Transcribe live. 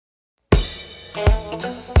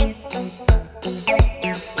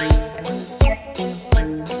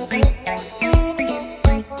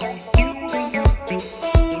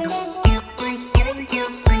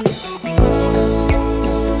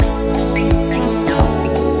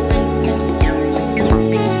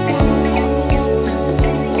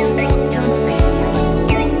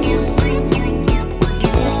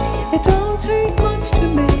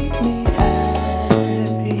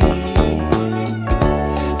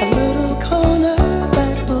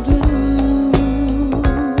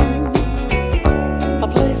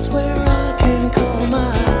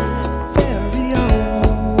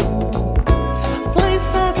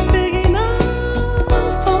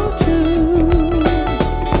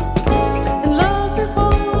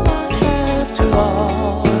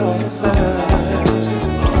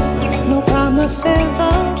Promises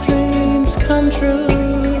of dreams come true,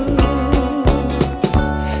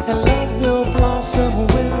 and love will blossom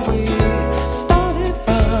where we started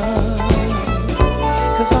from,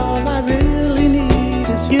 'cause all I really need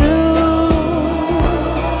is you.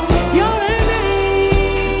 You're an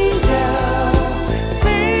angel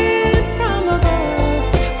sent from above,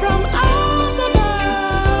 from out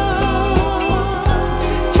above.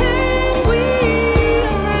 Can we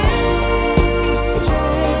arrange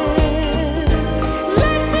it?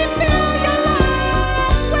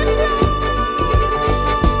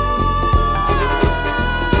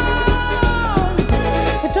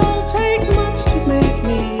 To make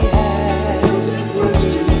me happy,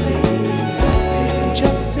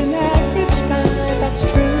 just an average guy, that's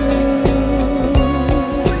true.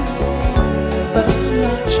 But I'm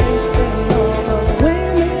not chasing all the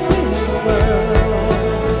women in the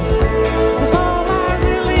world, 'cause all I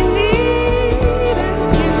really need is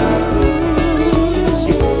you.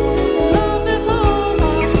 Love is all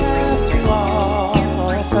I have to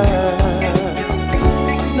offer.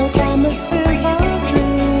 No promises of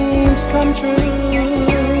dreams come true,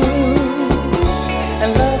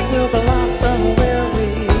 and love will blossom where we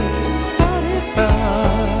started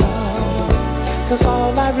from, 'cause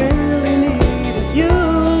all I really need is you.